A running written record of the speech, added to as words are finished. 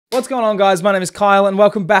What's going on, guys? My name is Kyle and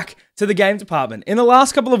welcome back to the game department. In the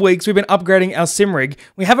last couple of weeks, we've been upgrading our sim rig.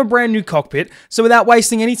 We have a brand new cockpit, so without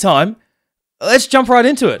wasting any time, let's jump right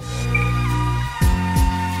into it.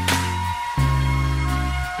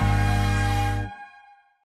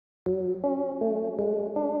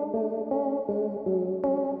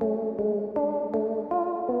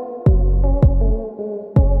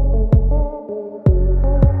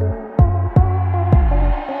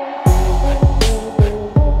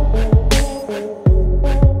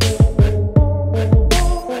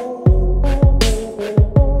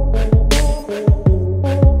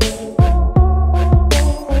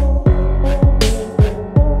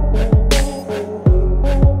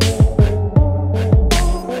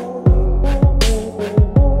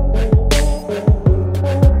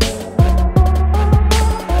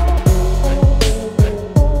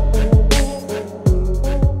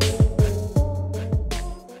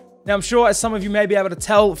 Now, I'm sure, as some of you may be able to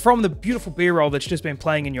tell from the beautiful B-roll that's just been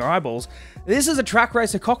playing in your eyeballs, this is a Trak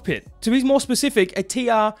Racer cockpit. To be more specific, a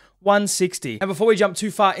TR160. And before we jump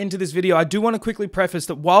too far into this video, I do want to quickly preface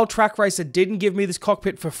that while Trak Racer didn't give me this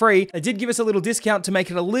cockpit for free, they did give us a little discount to make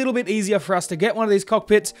it a little bit easier for us to get one of these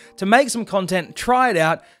cockpits, to make some content, try it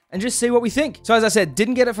out, and just see what we think. So as I said,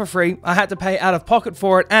 didn't get it for free. I had to pay out of pocket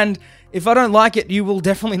for it, and if I don't like it, you will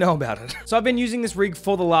definitely know about it. So I've been using this rig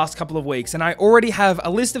for the last couple of weeks, and I already have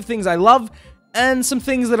a list of things I love and some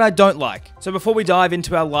things that I don't like. So before we dive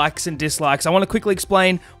into our likes and dislikes, I want to quickly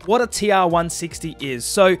explain what a TR160 is.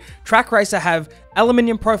 So Trak Racer have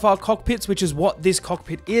aluminium profile cockpits, which is what this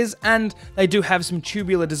cockpit is, and they do have some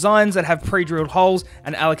tubular designs that have pre-drilled holes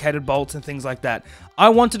and allocated bolts and things like that. I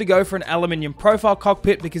wanted to go for an aluminium profile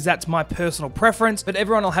cockpit because that's my personal preference, but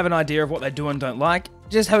everyone will have an idea of what they do and don't like.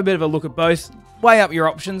 Just have a bit of a look at both, weigh up your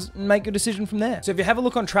options, and make your decision from there. So if you have a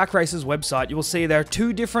look on Trak Racer's website, you will see there are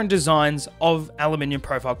two different designs of aluminium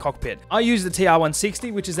profile cockpit. I use the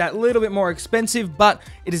TR160, which is that little bit more expensive, but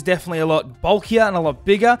it is definitely a lot bulkier and a lot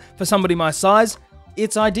bigger for somebody my size.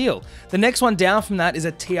 It's ideal. The next one down from that is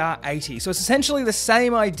a TR80. So it's essentially the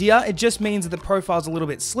same idea. It just means that the profile's a little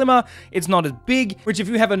bit slimmer. It's not as big, which if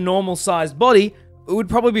you have a normal sized body, it would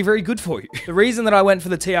probably be very good for you. The reason that I went for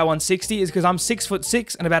the TR160 is because I'm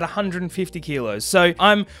 6'6" and about 150 kilos. So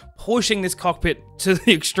I'm pushing this cockpit to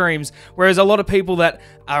the extremes, whereas a lot of people that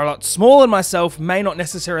are a lot smaller than myself may not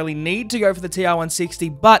necessarily need to go for the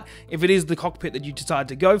TR160, but if it is the cockpit that you decide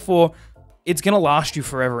to go for, it's going to last you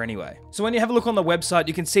forever anyway. So when you have a look on the website,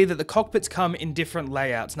 you can see that the cockpits come in different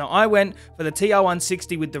layouts. Now, I went for the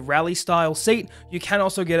TR160 with the rally style seat. You can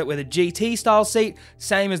also get it with a GT style seat,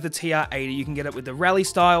 same as the TR80. You can get it with the rally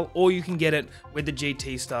style, or you can get it with the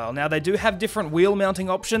GT style. Now, they do have different wheel mounting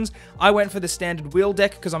options. I went for the standard wheel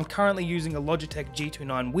deck because I'm currently using a Logitech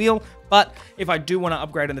G29 wheel, but if I do want to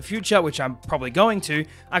upgrade in the future, which I'm probably going to,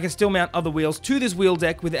 I can still mount other wheels to this wheel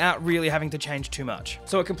deck without really having to change too much.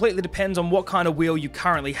 So it completely depends on what kind of wheel you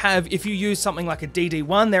currently have. If you use something like a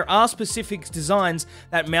DD1, there are specific designs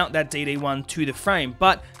that mount that DD1 to the frame.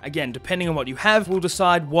 But again, depending on what you have, we'll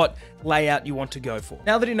decide what layout you want to go for.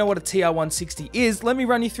 Now that you know what a TR160 is, let me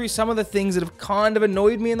run you through some of the things that have kind of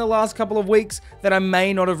annoyed me in the last couple of weeks that I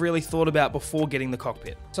may not have really thought about before getting the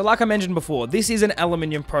cockpit. So like I mentioned before, this is an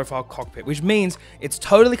aluminium profile cockpit, which means it's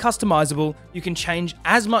totally customizable. You can change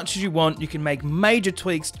as much as you want. You can make major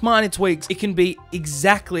tweaks, minor tweaks. It can be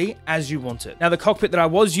exactly as you want it. Now, the cockpit that I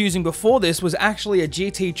was using before this was actually a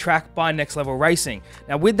GT Trak by Next Level Racing.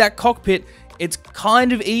 Now, with that cockpit, it's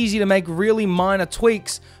kind of easy to make really minor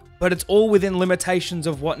tweaks, but it's all within limitations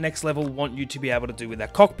of what Next Level want you to be able to do with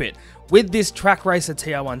that cockpit. With this Trak Racer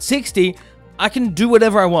TR160, I can do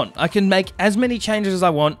whatever I want. I can make as many changes as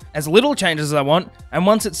I want, as little changes as I want, and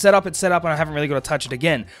once it's set up, and I haven't really got to touch it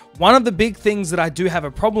again. One of the big things that I do have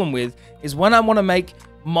a problem with is when I want to make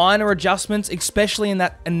minor adjustments, especially in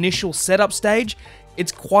that initial setup stage,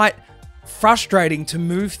 it's quite frustrating to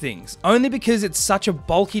move things, only because it's such a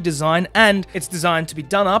bulky design and it's designed to be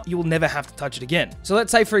done up. You will never have to touch it again. So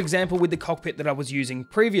let's say, for example, with the cockpit that I was using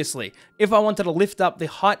previously, if I wanted to lift up the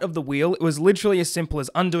height of the wheel, it was literally as simple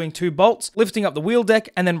as undoing two bolts, lifting up the wheel deck,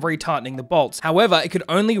 and then retightening the bolts. However, it could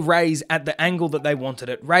only raise at the angle that they wanted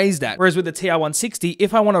it raised at. Whereas with the TR160,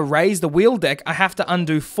 if I want to raise the wheel deck, I have to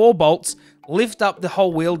undo 4 bolts, lift up the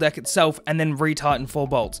whole wheel deck itself, and then retighten 4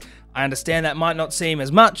 bolts. I understand that might not seem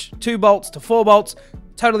as much, 2 bolts to 4 bolts,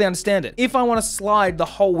 Totally understand it. If I want to slide the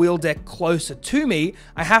whole wheel deck closer to me,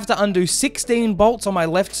 I have to undo 16 bolts on my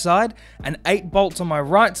left side and 8 bolts on my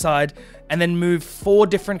right side, and then move 4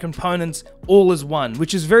 different components all as one,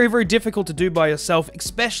 which is very, very difficult to do by yourself,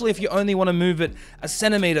 especially if you only want to move it a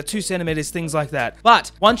centimeter, 2 centimeters, things like that.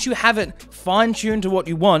 But once you have it fine-tuned to what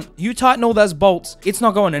you want, you tighten all those bolts, it's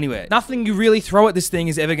not going anywhere. Nothing you really throw at this thing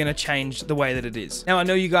is ever going to change the way that it is. Now, I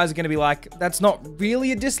know you guys are going to be like, that's not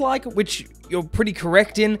really a dislike, which you're pretty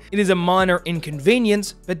correct in. It is a minor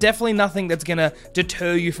inconvenience, but definitely nothing that's going to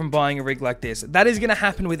deter you from buying a rig like this. That is going to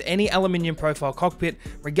happen with any aluminium profile cockpit,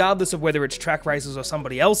 regardless of whether it's Trak Racer's or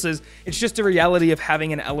somebody else's. It's just a reality of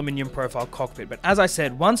having an aluminium profile cockpit. But as I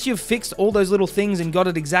said, once you've fixed all those little things and got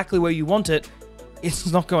it exactly where you want it,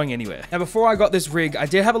 it's not going anywhere. Now, before I got this rig, I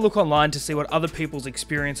did have a look online to see what other people's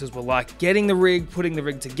experiences were like getting the rig, putting the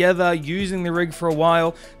rig together, using the rig for a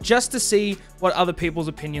while, just to see what other people's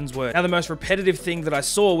opinions were. Now, the most repetitive thing that I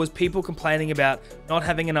saw was people complaining about not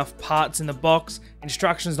having enough parts in the box,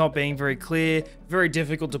 instructions not being very clear, very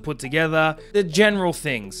difficult to put together, the general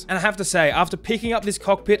things. And I have to say, after picking up this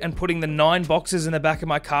cockpit and putting the 9 boxes in the back of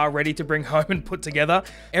my car ready to bring home and put together,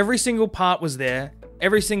 every single part was there,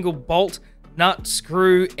 every single bolt, nut,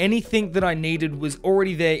 screw, anything that I needed was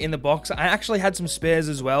already there in the box. I actually had some spares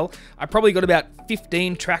as well. I probably got about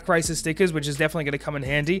 15 Trak Racer stickers, which is definitely going to come in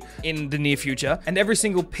handy in the near future. And every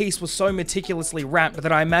single piece was so meticulously wrapped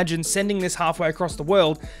that I imagine sending this halfway across the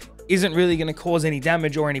world isn't really going to cause any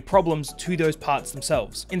damage or any problems to those parts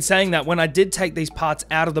themselves. In saying that, when I did take these parts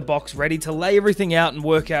out of the box ready to lay everything out and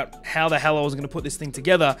work out how the hell I was going to put this thing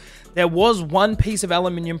together, there was one piece of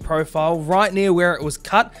aluminium profile right near where it was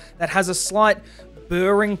cut that has a slight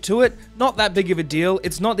burring to it. Not that big of a deal.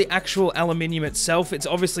 It's not the actual aluminium itself. It's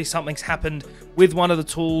obviously something's happened with one of the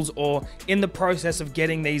tools or in the process of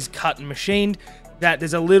getting these cut and machined, that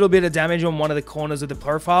there's a little bit of damage on one of the corners of the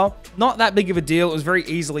profile. Not that big of a deal. It was very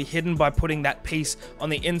easily hidden by putting that piece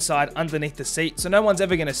on the inside underneath the seat, so no one's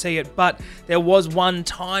ever going to see it, but there was one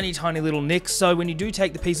tiny little nick, so when you do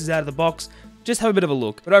take the pieces out of the box, just have a bit of a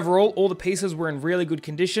look. But overall, all the pieces were in really good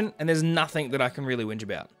condition, and there's nothing that I can really whinge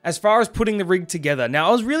about. As far as putting the rig together, now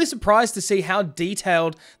I was really surprised to see how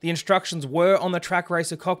detailed the instructions were on the Trak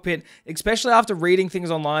Racer cockpit, especially after reading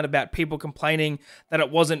things online about people complaining that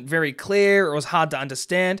it wasn't very clear or it was hard to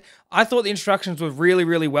understand. I thought the instructions were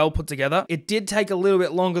really well put together. It did take a little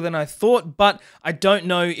bit longer than I thought, but I don't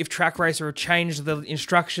know if Trak Racer have changed the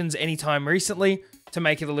instructions anytime recently to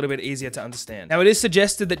make it a little bit easier to understand. Now, it is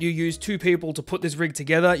suggested that you use 2 people to put this rig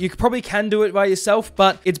together. You probably can do it by yourself,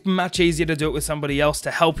 but it's much easier to do it with somebody else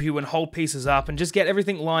to help you and hold pieces up, and just get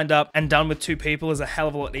everything lined up and done with 2 people is a hell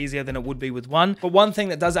of a lot easier than it would be with 1. But one thing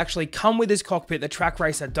that does actually come with this cockpit that Trak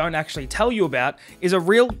Racer don't actually tell you about is a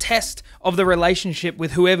real test of the relationship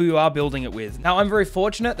with whoever you are building it with. Now, I'm very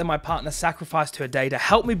fortunate that my partner sacrificed her day to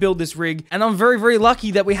help me build this rig, and I'm very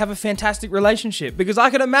lucky that we have a fantastic relationship, because I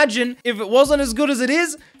can imagine if it wasn't as good as it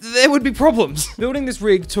is, there would be problems. Building this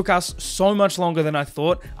rig took us so much longer than I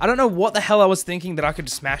thought. I don't know what the hell I was thinking that I could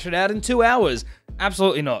smash it out in 2 hours.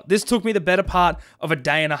 Absolutely not. This took me the better part of a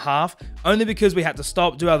day and a half, only because we had to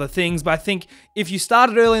stop, do other things. But I think if you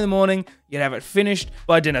started early in the morning, you'd have it finished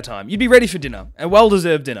by dinner time. You'd be ready for dinner, a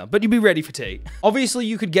well-deserved dinner, but you'd be ready for tea. Obviously,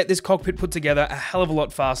 you could get this cockpit put together a hell of a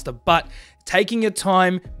lot faster, but taking your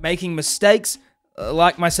time, making mistakes,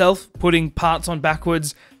 like myself, putting parts on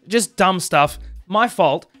backwards, just dumb stuff, my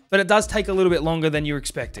fault, but it does take a little bit longer than you're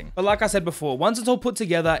expecting. But like I said before, once it's all put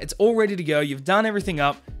together, it's all ready to go, you've done everything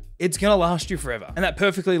up, it's gonna last you forever. And that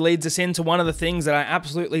perfectly leads us into one of the things that I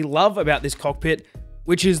absolutely love about this cockpit,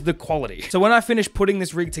 which is the quality. So when I finished putting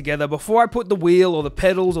this rig together, before I put the wheel or the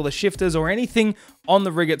pedals or the shifters or anything on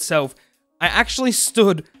the rig itself, I actually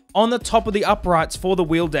stood on the top of the uprights for the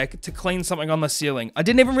wheel deck to clean something on the ceiling. I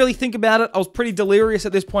didn't even really think about it. I was pretty delirious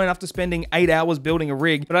at this point after spending 8 hours building a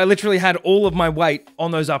rig, but I literally had all of my weight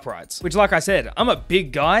on those uprights, which, like I said, I'm a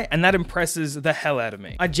big guy and that impresses the hell out of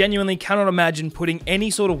me. I genuinely cannot imagine putting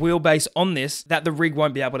any sort of wheelbase on this that the rig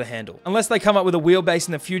won't be able to handle. Unless they come up with a wheelbase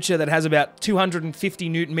in the future that has about 250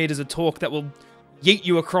 Newton meters of torque that will yeet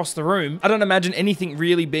you across the room, I don't imagine anything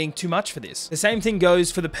really being too much for this. The same thing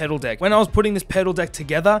goes for the pedal deck. When I was putting this pedal deck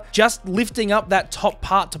together, just lifting up that top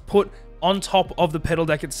part to put on top of the pedal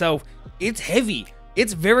deck itself, it's heavy.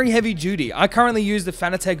 It's very heavy duty. I currently use the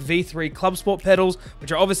Fanatec V3 Club Sport pedals, which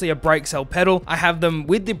are obviously a brake cell pedal. I have them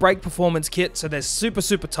with the brake performance kit, so they're super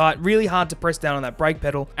tight, really hard to press down on that brake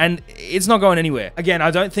pedal, and it's not going anywhere. Again, I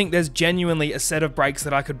don't think there's genuinely a set of brakes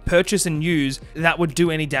that I could purchase and use that would do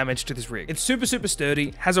any damage to this rig. It's super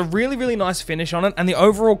sturdy, has a really nice finish on it, and the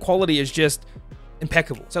overall quality is just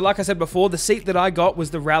impeccable. So like I said before, the seat that I got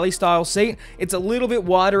was the rally style seat. It's a little bit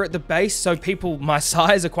wider at the base, so people my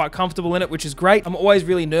size are quite comfortable in it, which is great. I'm always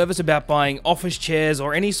really nervous about buying office chairs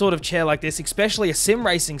or any sort of chair like this, especially a sim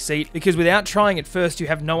racing seat, because without trying it first, you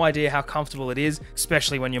have no idea how comfortable it is,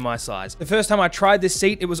 especially when you're my size. The first time I tried this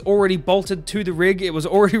seat, it was already bolted to the rig. It was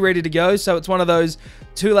already ready to go, so it's one of those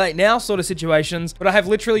too late now sort of situations, but I have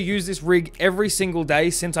literally used this rig every single day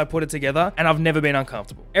since I put it together, and I've never been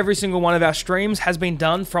uncomfortable. Every single one of our streams has been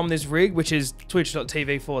done from this rig, which is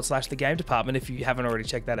twitch.tv/the game department if you haven't already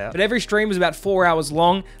checked that out. But every stream is about 4 hours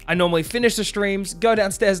long. I normally finish the streams, go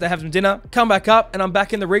downstairs to have some dinner, come back up, and I'm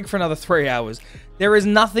back in the rig for another 3 hours. There is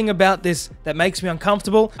nothing about this that makes me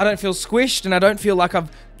uncomfortable. I don't feel squished, and I don't feel like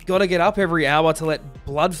I've got to get up every hour to let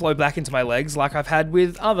blood flow back into my legs like I've had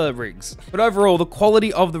with other rigs. But overall, the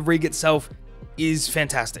quality of the rig itself is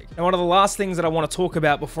fantastic. And one of the last things that I want to talk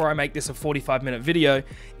about before I make this a 45-minute video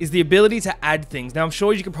is the ability to add things. Now, I'm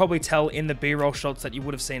sure you can probably tell in the B-roll shots that you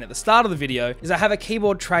would have seen at the start of the video is I have a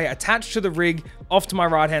keyboard tray attached to the rig off to my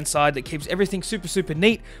right-hand side that keeps everything super, super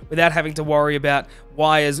neat without having to worry about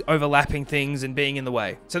wires overlapping things and being in the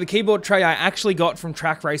way. So the keyboard tray I actually got from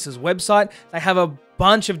Trak Racer's website. They have a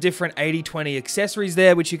bunch of different 80/20 accessories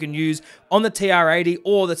there, which you can use on the TR80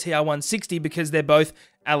 or the TR160 because they're both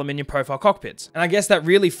aluminium profile cockpits. And I guess that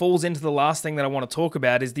really falls into the last thing that I want to talk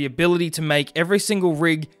about is the ability to make every single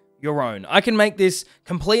rig your own. I can make this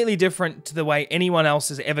completely different to the way anyone else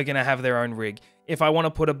is ever going to have their own rig. If I want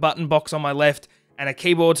to put a button box on my left and a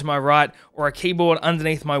keyboard to my right, or a keyboard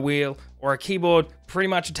underneath my wheel, or a keyboard pretty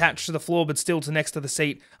much attached to the floor but still to next to the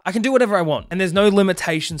seat, I can do whatever I want, and there's no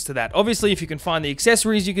limitations to that. Obviously, if you can find the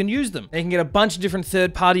accessories, you can use them. You can get a bunch of different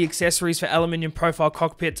third-party accessories for aluminium profile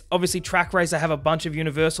cockpits. Obviously, Trak Racer have a bunch of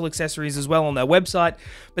universal accessories as well on their website,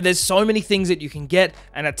 but there's so many things that you can get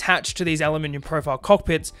and attach to these aluminium profile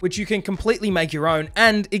cockpits, which you can completely make your own,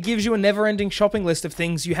 and it gives you a never-ending shopping list of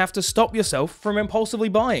things you have to stop yourself from impulsively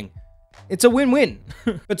buying. It's a win-win.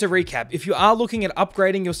 But to recap, if you are looking at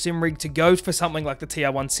upgrading your sim rig to go for something like the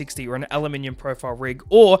TR160 or an aluminium profile rig,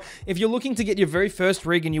 or if you're looking to get your very first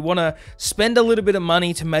rig and you want to spend a little bit of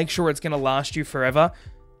money to make sure it's going to last you forever,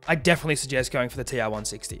 I definitely suggest going for the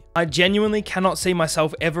TR160. I genuinely cannot see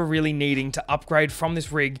myself ever really needing to upgrade from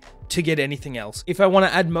this rig to get anything else. If I want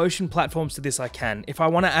to add motion platforms to this, I can. If I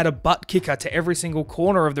want to add a butt kicker to every single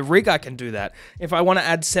corner of the rig, I can do that. If I want to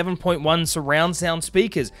add 7.1 surround sound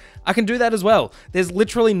speakers, I can do that as well. There's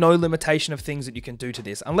literally no limitation of things that you can do to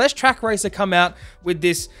this. Unless Trak Racer come out with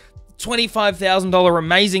this $25,000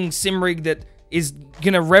 amazing sim rig that is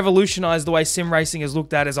going to revolutionize the way sim racing is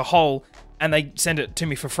looked at as a whole, and they send it to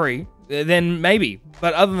me for free, then maybe.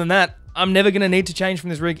 But other than that, I'm never going to need to change from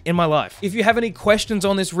this rig in my life. If you have any questions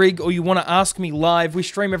on this rig or you want to ask me live, we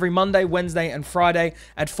stream every Monday, Wednesday, and Friday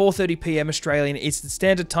at 4:30 PM Australian Eastern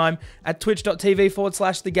Standard Time at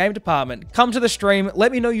twitch.tv/the game department. Come to the stream,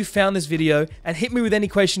 let me know you found this video, and hit me with any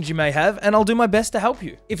questions you may have, and I'll do my best to help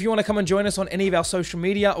you. If you want to come and join us on any of our social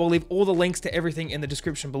media, I'll leave all the links to everything in the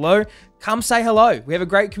description below. Come say hello. We have a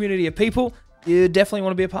great community of people. You definitely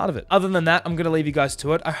want to be a part of it. Other than that, I'm going to leave you guys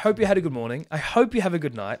to it. I hope you had a good morning. I hope you have a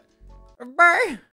good night. Bye.